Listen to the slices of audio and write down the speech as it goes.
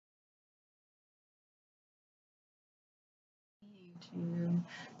YouTube.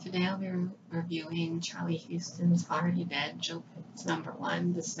 Today I'll be reviewing Charlie Huston's Already Dead, Joe Pitt's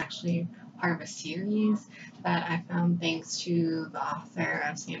 #1. This is actually part of a series that I found thanks to the author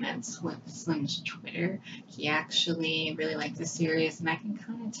of Sam and Slim's Twitter. He actually really liked the series, and I can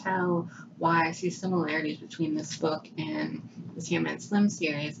kind of tell why. I see similarities between this book and the Sam and Slim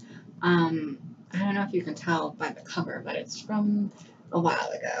series. I don't know if you can tell by the cover, but it's from a while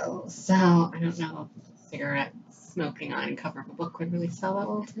ago, so I don't know if cigarette smoking on cover of a book would really sell that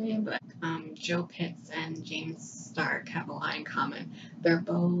well today, but Joe Pitts and James Stark have a lot in common. They're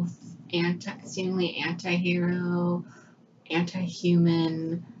both seemingly anti-hero,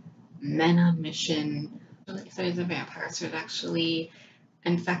 anti-human, men on mission. So he's a vampire, so he's actually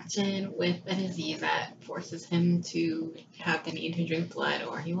infected with a disease that forces him to have the need to drink blood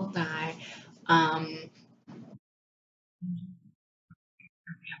or he will die.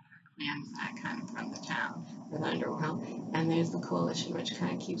 Clans that kind of run the town or the underworld, and there's the coalition which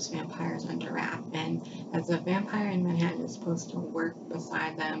kind of keeps vampires under wrap. And as a vampire in Manhattan is supposed to work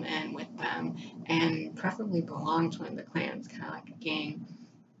beside them and with them, and preferably belong to one of the clans, kind of like a gang.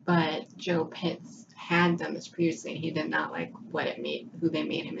 But Joe Pitts had done this previously, and he did not like who they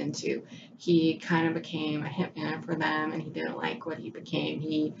made him into. He kind of became a hitman for them, and he didn't like what he became.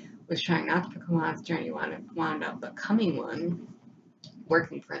 He was trying not to become a monster, and he wound up becoming one,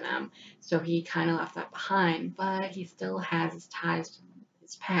 working for them. So he kind of left that behind, but he still has his ties to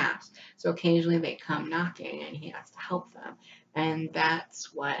his past. So occasionally they come knocking and he has to help them. And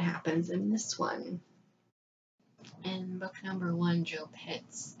that's what happens in this one. In book #1, Joe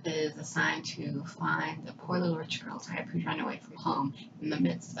Pitts is assigned to find the poor little rich girl type who's run away from home in the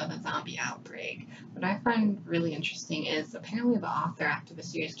midst of a zombie outbreak. What I find really interesting is apparently the author, after the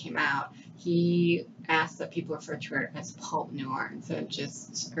series came out, he asked that people refer to her as Pulp Noir instead of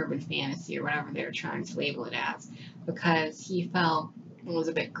just urban fantasy or whatever they were trying to label it as, because he felt it was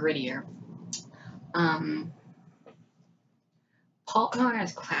a bit grittier. Pulp Noir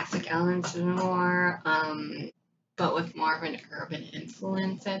has classic elements of noir, but with more of an urban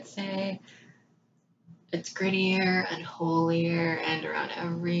influence, I'd say. It's grittier and holier, and around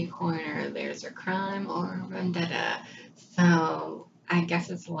every corner there's a crime or a vendetta. So I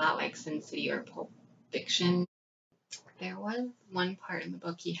guess it's a lot like Sin City or Pulp Fiction. There was one part in the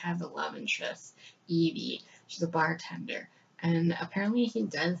book he has a love interest, Evie. She's a bartender, and apparently he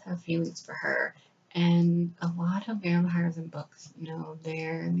does have feelings for her. And a lot of vampires in books,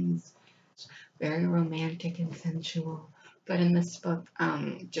 they're these very romantic and sensual. But in this book,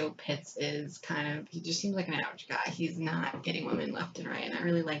 Joe Pitts is he just seems like an average guy. He's not getting women left and right, and I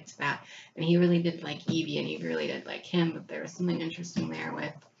really liked that. And he really did like Evie, and Evie really did like him, but there was something interesting there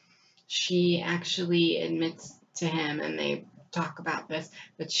with, she actually admits to him, and they talk about this,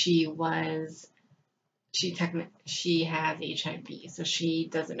 that she has HIV, so she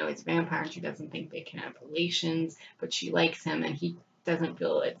doesn't know he's a vampire, and she doesn't think they can have relations, but she likes him, and he doesn't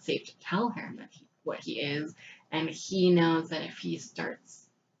feel it's safe to tell her what he is, and he knows that if he starts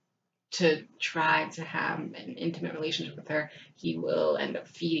to try to have an intimate relationship with her, he will end up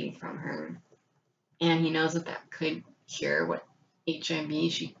feeding from her, and he knows that could cure what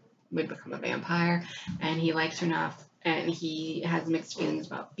HIV, she would become a vampire, and he likes her enough, and he has mixed feelings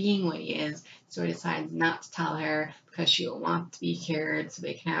about being what he is, so he decides not to tell her because she will want to be cured so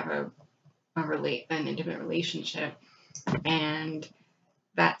they can have an intimate relationship. And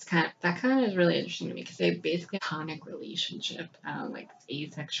that kind of is really interesting to me because they basically have a platonic relationship, like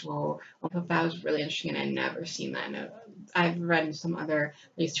asexual. I thought that was really interesting, and I'd never seen that. I've read some other,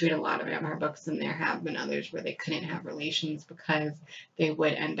 I used to read a lot of vampire books, and there have been others where they couldn't have relations because they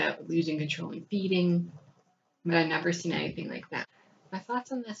would end up losing control and feeding, but I've never seen anything like that. My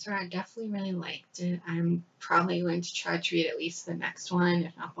thoughts on this are I definitely really liked it. I'm probably going to try to read at least the next one,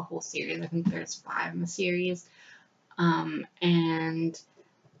 if not the whole series. I think there's 5 in the series. And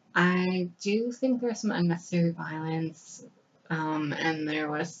I do think there's some unnecessary violence, and there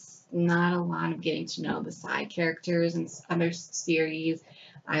was not a lot of getting to know the side characters in other series.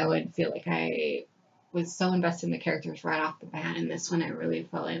 I would feel like I was so invested in the characters right off the bat. In this one, I really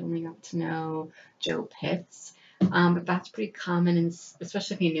felt I only got to know Joe Pitts. But that's pretty common, and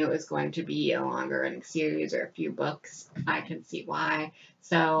especially if you knew it was going to be a longer running series or a few books, I can see why.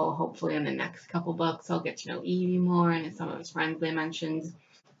 So hopefully in the next couple books, I'll get to know Evie more and some of his friends they mentioned.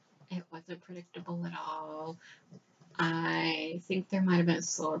 It wasn't predictable at all. I think there might have been a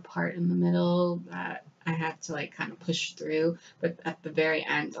slower part in the middle that I had to kind of push through, but at the very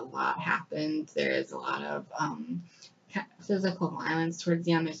end, a lot happened. There is a lot of physical violence towards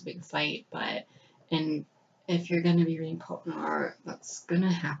the end. There's a big fight, and if you're going to be reading Pulp Noir, that's going to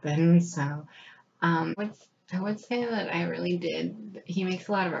happen. So I would say that I really did. He makes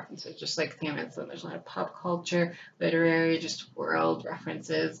a lot of references, just like Sam said. There's a lot of pop culture, literary, just world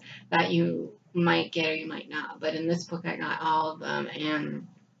references that you might get or you might not. But in this book, I got all of them, and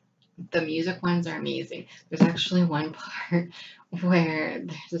the music ones are amazing. There's actually one part where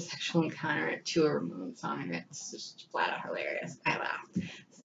there's a sexual encounter to a Ramones song, and it's just flat out hilarious. I laughed.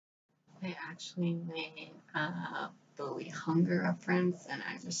 They actually made Bowie Hunger reference, and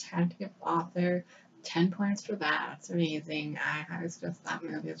I just had to give author 10 points for that. That's amazing. I highly suggest that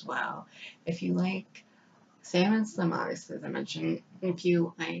movie as well. If you like Sam and Slim, obviously, as I mentioned, if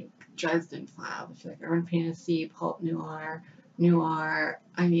you like Dresden Files, if you like urban fantasy, pulp noir,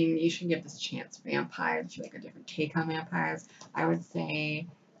 I mean, you should give this a chance. Vampires, if you like a different take on vampires, I would say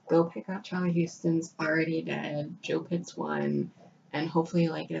go pick up Charlie Houston's Already Dead, Joe Pitt's one, and hopefully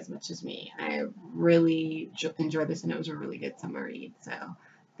you like it as much as me. I really enjoyed this, and it was a really good summer read. So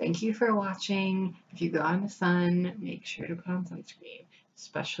thank you for watching. If you go out in the sun, make sure to put on sunscreen,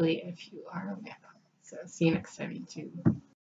 especially if you are a vampire. So see you next time, YouTube.